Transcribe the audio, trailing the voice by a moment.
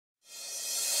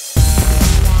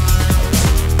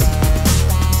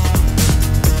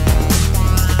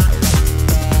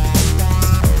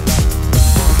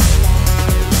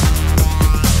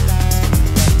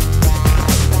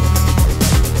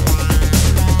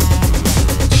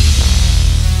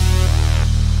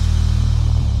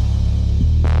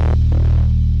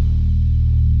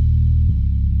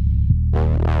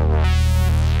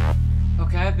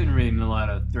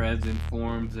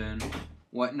phones and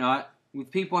whatnot,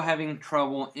 with people having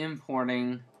trouble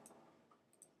importing,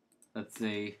 let's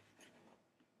see,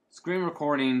 screen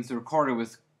recordings recorded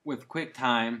with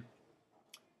QuickTime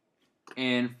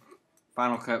in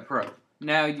Final Cut Pro.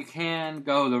 Now you can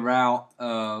go the route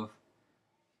of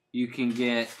you can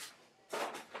get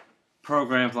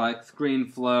programs like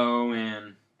ScreenFlow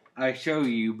and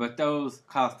iShowU, but those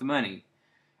cost money.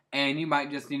 And you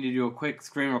might just need to do a quick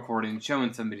screen recording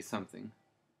showing somebody something.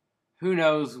 Who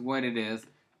knows what it is?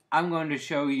 I'm going to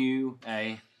show you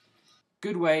a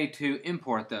good way to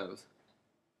import those.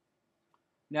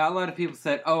 Now, a lot of people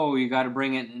said, oh, you got to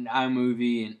bring it in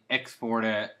iMovie and export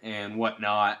it and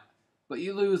whatnot, but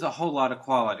you lose a whole lot of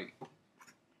quality.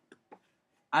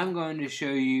 I'm going to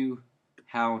show you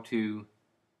how to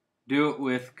do it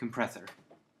with compressor.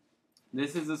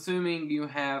 This is assuming you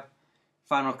have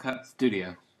Final Cut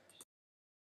Studio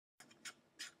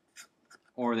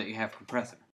or that you have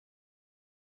compressor.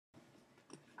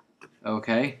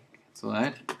 Okay, cancel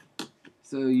that.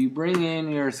 So you bring in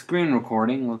your screen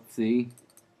recording. Let's see.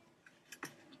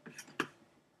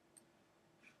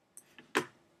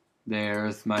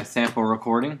 There's my sample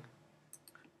recording.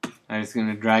 I'm just going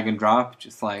to drag and drop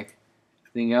just like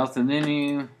everything else, and then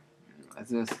you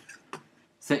just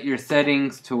set your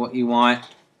settings to what you want.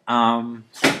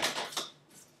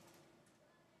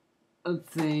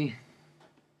 Let's see.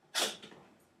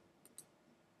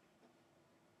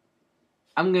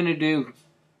 I'm going to do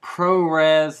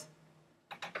ProRes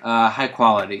high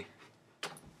quality.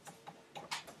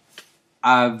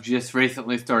 I've just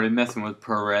recently started messing with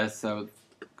ProRes, so it's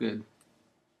good.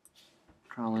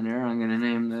 Trial and error. I'm going to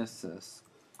name this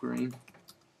screen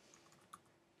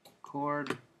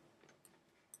record.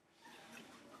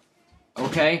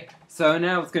 Okay, so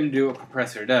now it's going to do what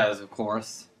compressor does, of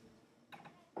course.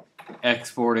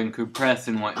 Export and compress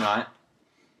and whatnot.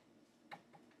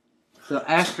 So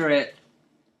after it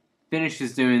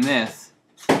finishes doing this,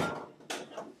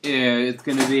 it's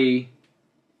going to be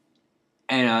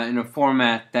in a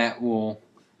format that will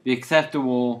be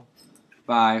acceptable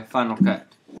by Final Cut.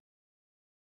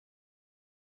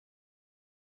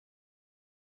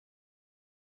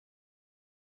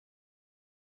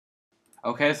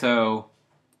 Okay, so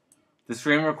the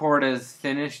screen record is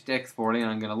finished exporting.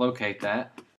 I'm going to locate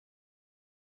that.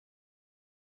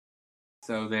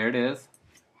 So there it is.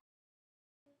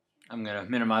 I'm going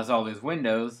to minimize all these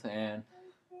windows, and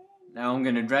now I'm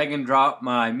going to drag and drop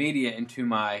my media into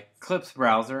my Clips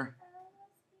browser,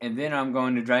 and then I'm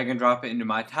going to drag and drop it into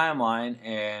my timeline,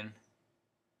 and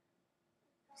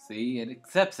see, it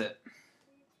accepts it.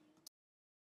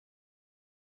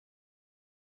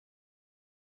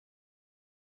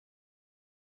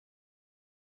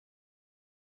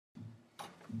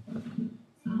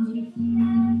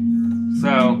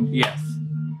 So, yes.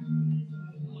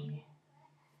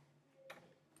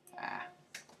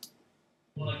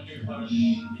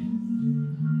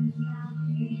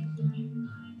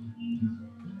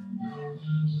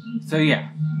 So yeah,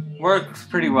 works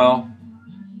pretty well.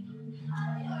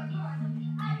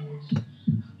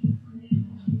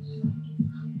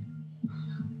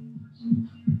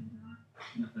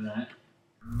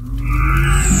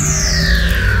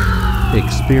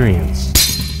 Experience.